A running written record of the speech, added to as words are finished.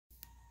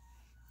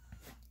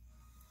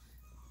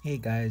Hey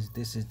guys,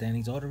 this is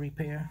Danny's Auto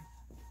Repair.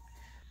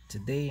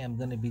 Today I'm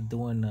going to be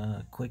doing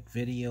a quick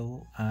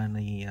video on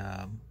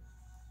a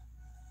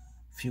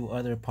few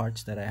other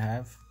parts that I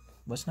have.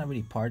 Well, it's not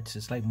really parts,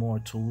 it's like more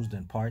tools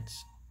than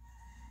parts.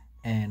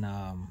 And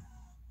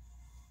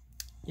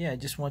yeah, I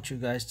just want you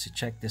guys to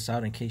check this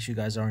out in case you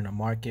guys are in the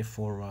market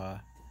for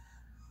a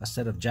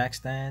set of jack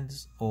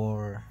stands,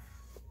 or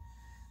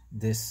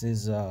this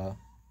is the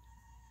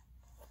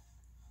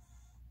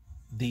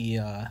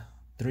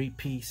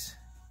 3-piece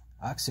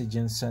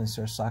oxygen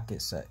sensor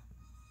socket set.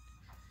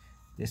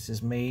 This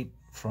is made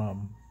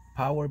from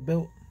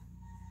Powerbuilt.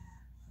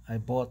 I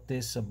bought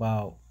this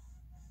about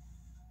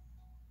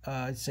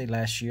I'd say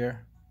last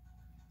year,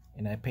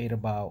 and I paid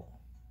about,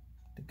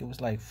 I think it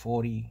was like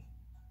 40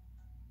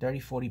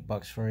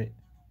 bucks for it,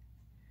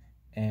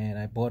 and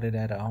I bought it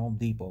at a Home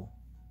Depot.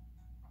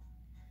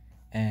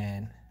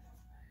 And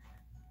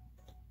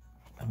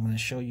I'm going to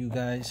show you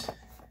guys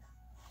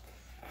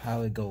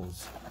how it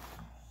goes,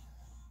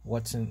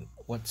 what's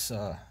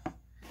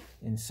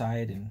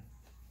inside and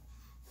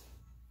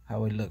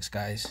how it looks,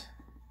 guys.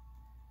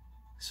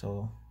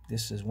 So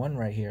this is one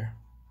right here.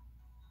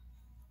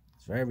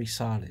 It's very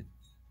solid.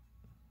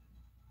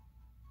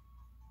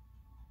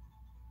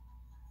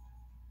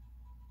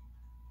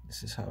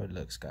 This is how it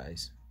looks,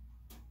 guys.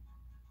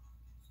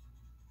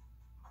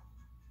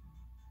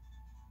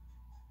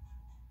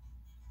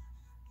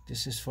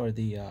 This is for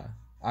the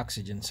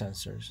oxygen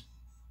sensors.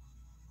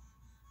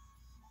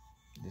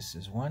 This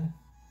is one.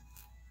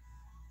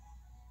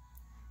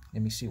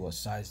 Let me see what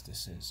size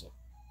this is.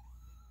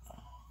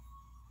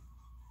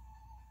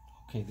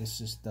 Okay,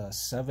 this is the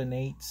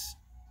 7/8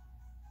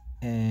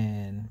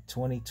 and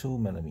 22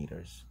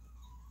 millimeters.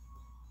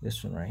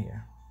 This one right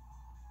here.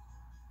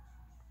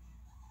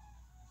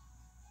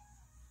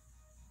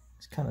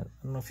 It's kind of, I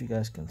don't know if you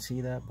guys can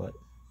see that, but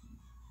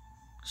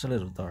it's a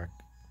little dark.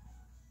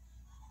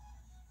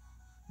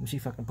 Let me see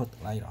if I can put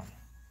the light on.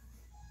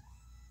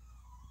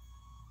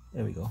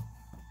 There we go.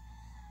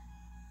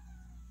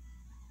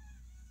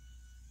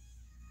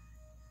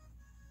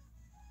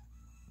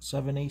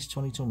 Seven eighths,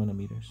 22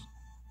 millimeters.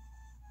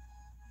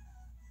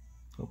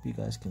 Hope you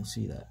guys can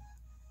see that.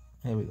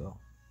 Here we go.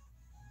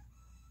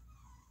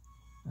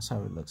 That's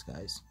how it looks,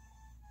 guys.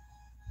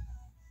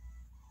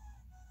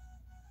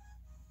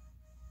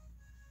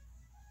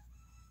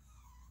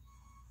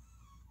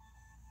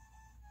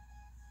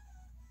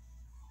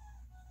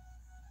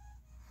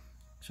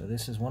 So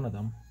this is one of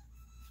them.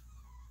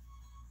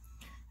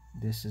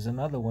 This is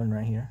another one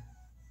right here.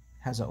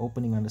 Has an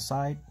opening on the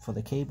side for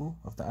the cable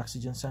of the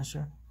oxygen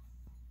sensor.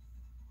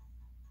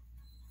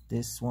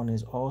 This one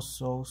is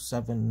also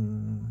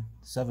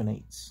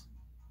 7/8.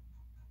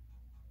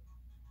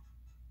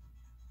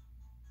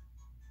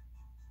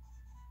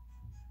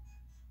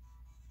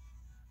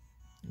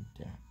 Right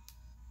there.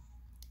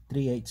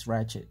 3/8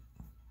 ratchet.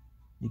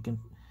 You can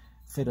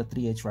fit a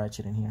 3/8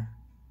 ratchet in here.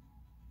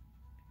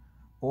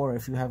 Or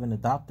if you have an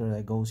adapter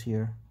that goes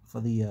here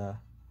for the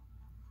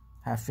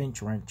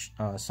half-inch wrench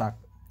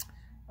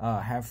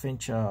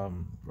half-inch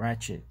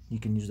ratchet, you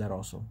can use that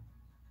also.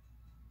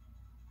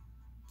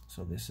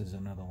 So this is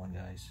another one,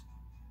 guys.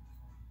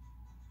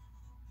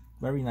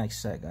 Very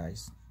nice set,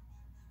 guys.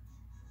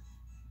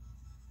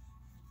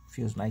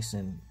 Feels nice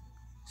and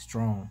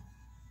strong,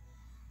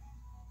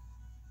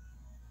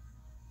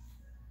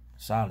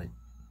 solid.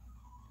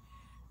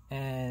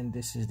 And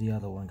this is the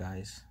other one,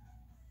 guys.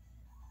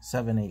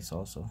 7/8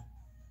 also,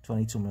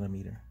 22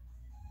 millimeter.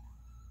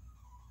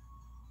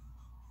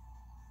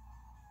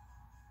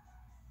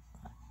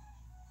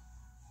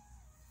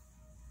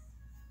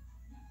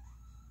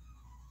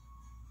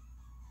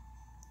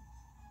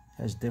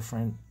 Has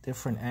different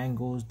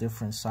angles,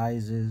 different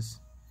sizes.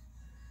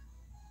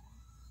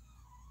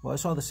 Well,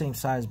 it's all the same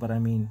size, but I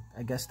mean,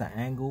 I guess the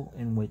angle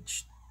in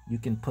which you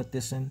can put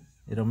this in,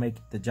 it'll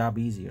make the job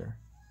easier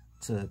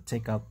to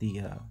take out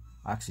the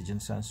oxygen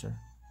sensor.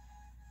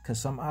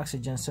 Because some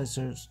oxygen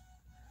sensors,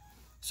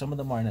 some of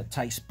them are in a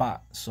tight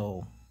spot,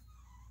 so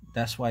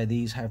that's why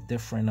these have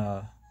different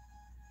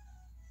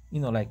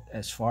you know, like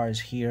as far as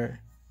here,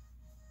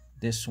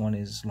 this one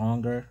is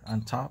longer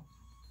on top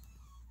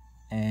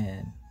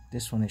and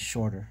this one is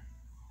shorter.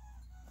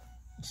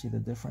 You see the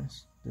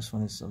difference? This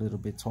one is a little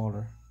bit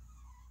taller,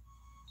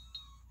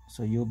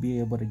 so you'll be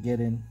able to get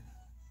in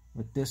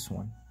with this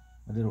one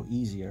a little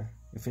easier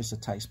if it's a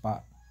tight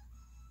spot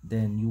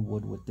than you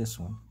would with this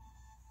one.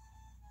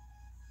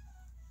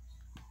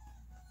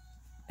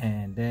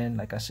 And then,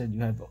 like I said,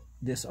 you have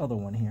this other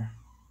one here,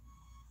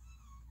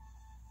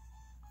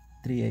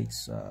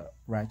 3/8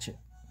 ratchet,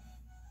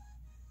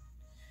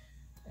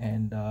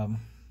 and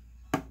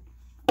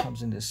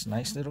comes in this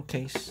nice little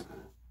case.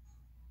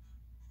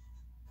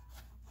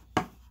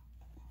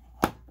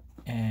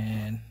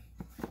 And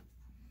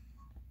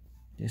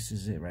this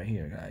is it right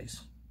here,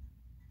 guys.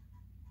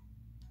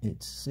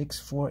 It's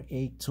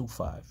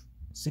 64825,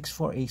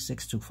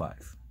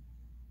 648625,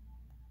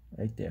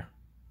 right there,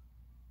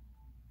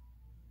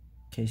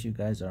 in case you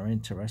guys are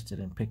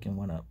interested in picking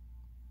one up.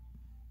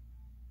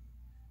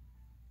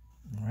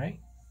 All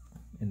right,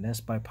 and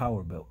that's by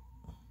Powerbuilt,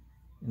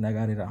 and I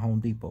got it at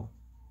Home Depot.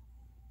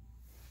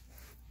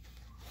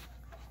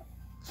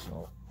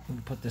 So let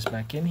me put this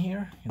back in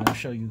here, and I'll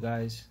show you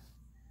guys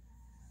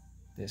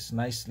this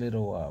nice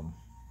little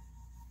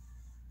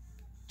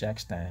jack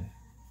stand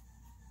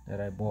that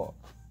I bought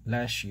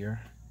last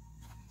year.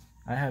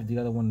 I have the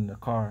other one in the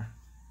car,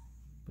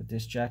 but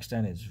this jack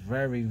stand is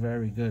very,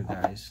 very good,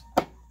 guys.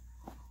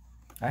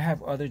 I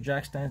have other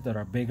jack stands that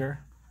are bigger,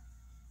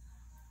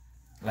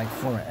 like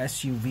for an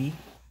SUV,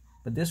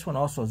 but this one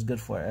also is good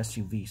for an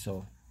SUV.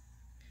 So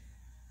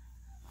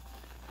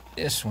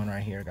this one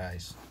right here,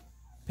 guys,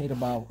 paid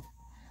about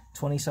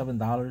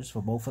 $27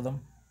 for both of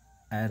them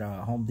at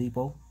Home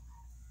Depot.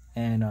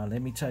 And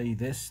let me tell you,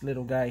 this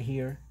little guy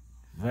here,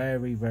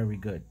 very, very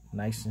good,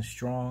 nice and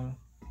strong.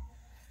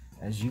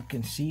 As you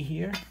can see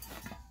here,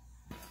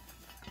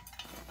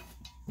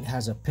 it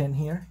has a pin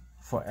here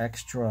for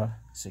extra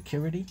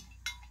security.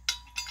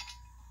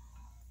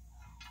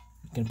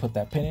 You can put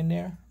that pin in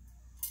there,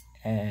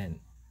 and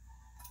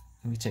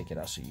let me take it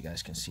out so you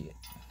guys can see it.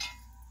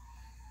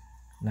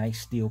 Nice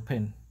steel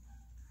pin.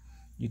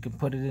 You can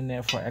put it in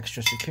there for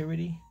extra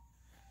security,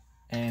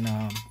 and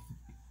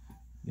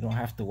you don't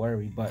have to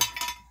worry. But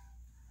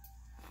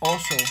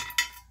also,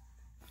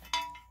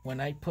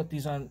 when I put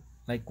these on,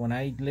 like when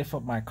I lift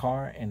up my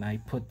car and I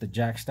put the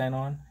jack stand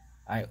on,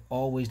 I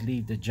always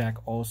leave the jack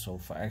also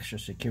for extra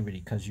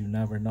security, because you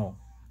never know.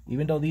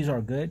 Even though these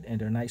are good and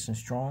they're nice and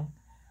strong,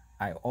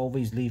 I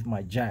always leave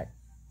my jack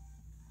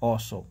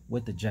also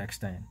with the jack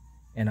stand,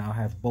 and I'll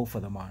have both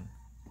of them on.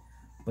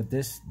 But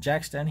this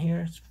jack stand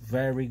here is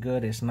very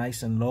good. It's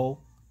nice and low.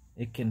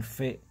 It can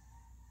fit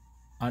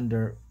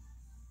under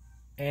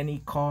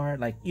any car.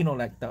 Like, you know,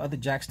 like the other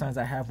jack stands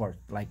I have are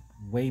like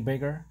way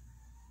bigger.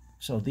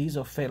 So these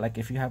will fit like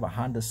if you have a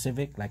Honda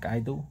Civic like I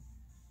do.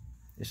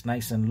 It's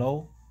nice and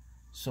low.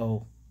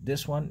 So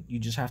this one, you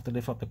just have to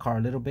lift up the car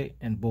a little bit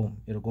and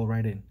boom, it'll go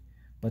right in.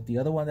 But the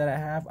other one that I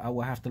have, I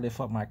will have to lift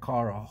up my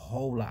car a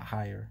whole lot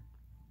higher.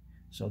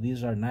 So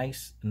these are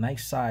nice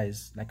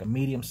size, like a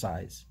medium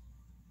size,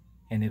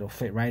 and it'll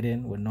fit right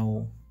in with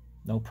no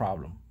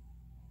problem.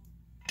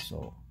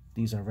 So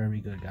these are very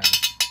good, guys.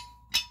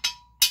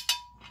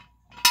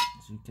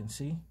 As you can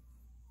see,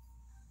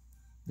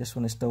 this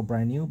one is still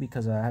brand new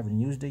because I haven't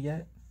used it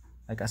yet.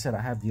 Like I said,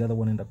 I have the other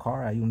one in the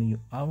car. I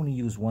only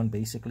use one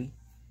basically,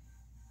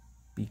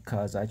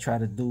 because I try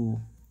to do,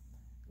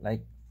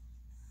 like,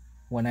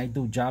 when I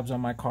do jobs on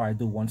my car, I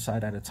do one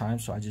side at a time.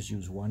 So I just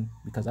use one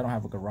because I don't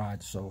have a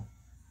garage. So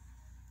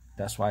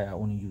that's why I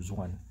only use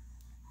one.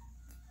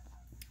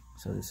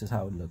 So this is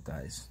how it looks,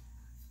 guys.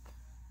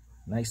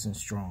 Nice and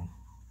strong.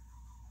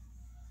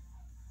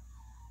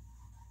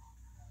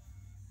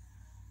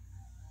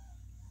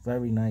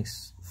 Very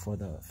nice for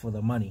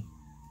the money.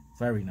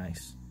 Very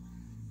nice.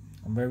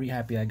 I'm very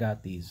happy I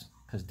got these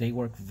because they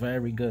work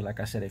very good. Like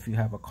I said, if you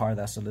have a car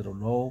that's a little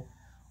low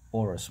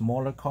or a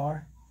smaller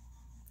car,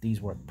 these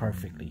work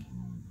perfectly.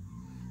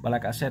 But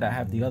like I said, I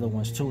have the other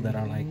ones too that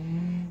are like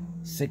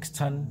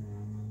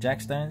 6-ton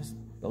jack stands.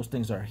 Those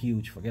things are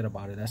huge. Forget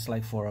about it. That's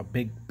like for a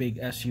big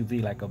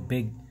SUV, like a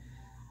big,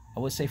 I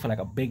would say for like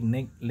a big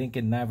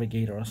Lincoln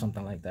Navigator or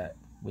something like that,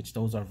 which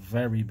those are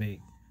very big.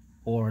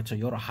 Or a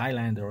Toyota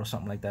Highlander or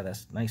something like that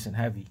that's nice and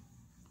heavy.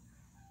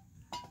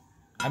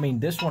 I mean,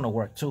 this one will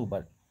work too,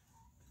 but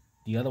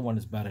the other one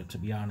is better, to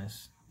be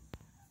honest,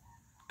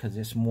 because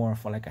it's more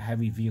for like a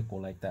heavy vehicle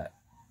like that.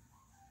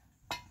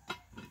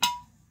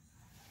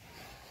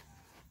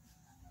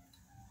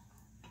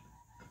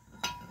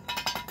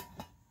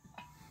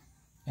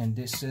 And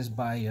this is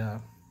by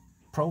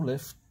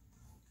ProLift,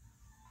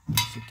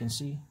 as you can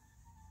see.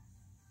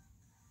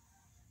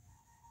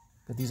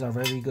 But these are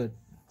very good.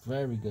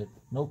 Very good.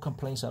 No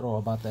complaints at all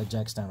about that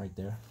jack stand right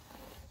there.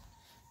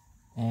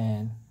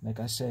 And like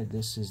I said,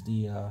 this is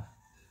the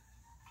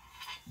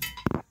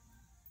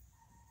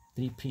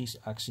 3-piece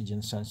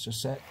oxygen sensor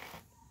set.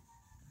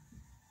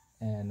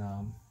 And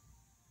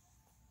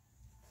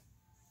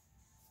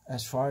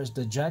as far as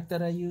the jack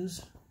that I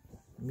use,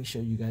 let me show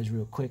you guys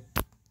real quick.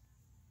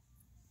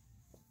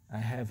 I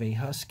have a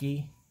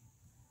Husky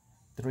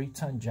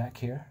 3-ton jack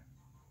here.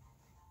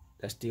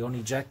 That's the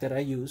only jack that I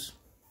use.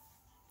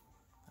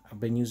 I've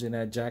been using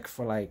that jack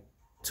for like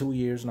 2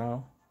 years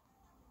now.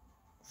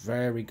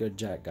 Very good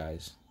jack,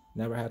 guys.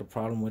 Never had a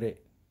problem with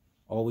it.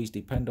 Always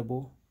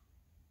dependable.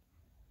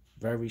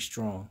 Very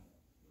strong.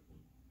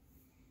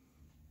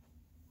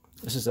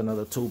 This is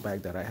another tool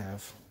bag that I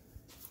have.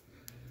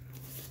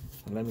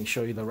 And let me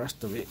show you the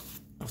rest of it,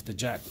 of the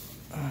jack.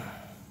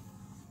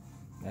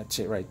 That's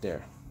it right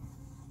there.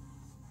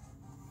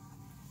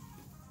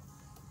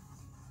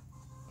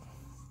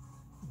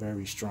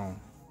 Very strong.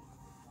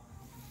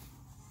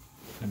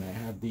 And I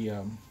have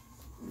the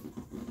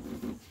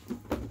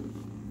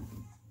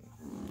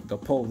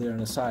pole there on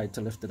the side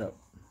to lift it up.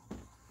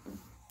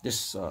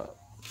 This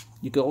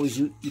you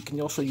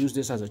can also use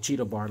this as a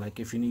cheetah bar, like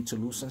if you need to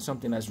loosen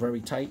something that's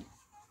very tight.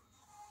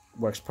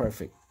 Works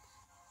perfect.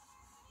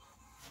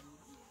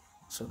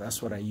 So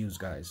that's what I use,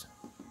 guys.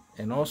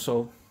 And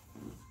also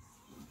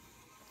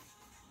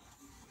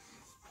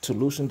To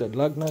loosen the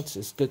lug nuts,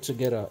 it's good to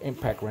get an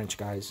impact wrench,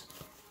 guys.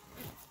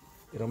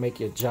 It'll make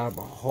your job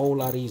a whole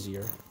lot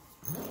easier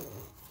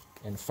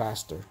and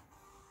faster.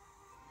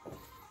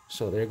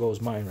 So there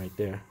goes mine right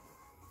there.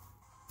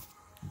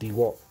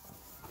 DeWalt.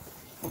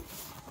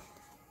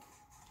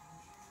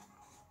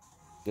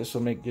 This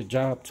will make your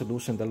job to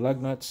loosen the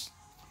lug nuts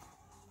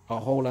a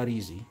whole lot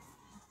easy.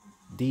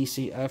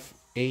 DCF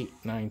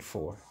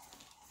 894.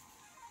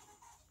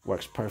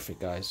 Works perfect,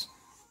 guys.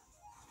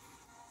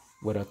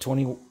 With a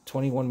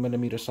 21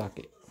 millimeter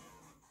socket.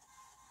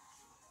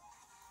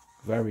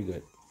 Very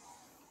good.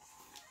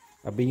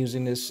 I've been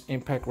using this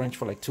impact wrench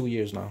for like 2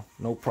 years now.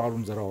 No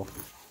problems at all.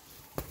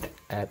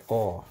 At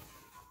all.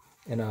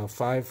 And a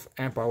 5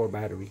 amp hour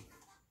battery.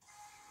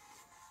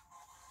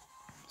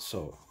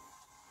 So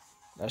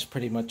that's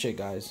pretty much it,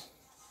 guys.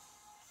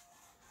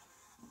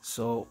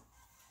 So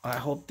I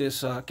hope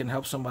this can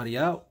help somebody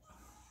out.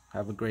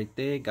 Have a great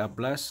day. God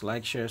bless.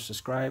 Like, share,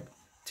 subscribe.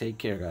 Take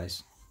care,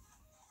 guys.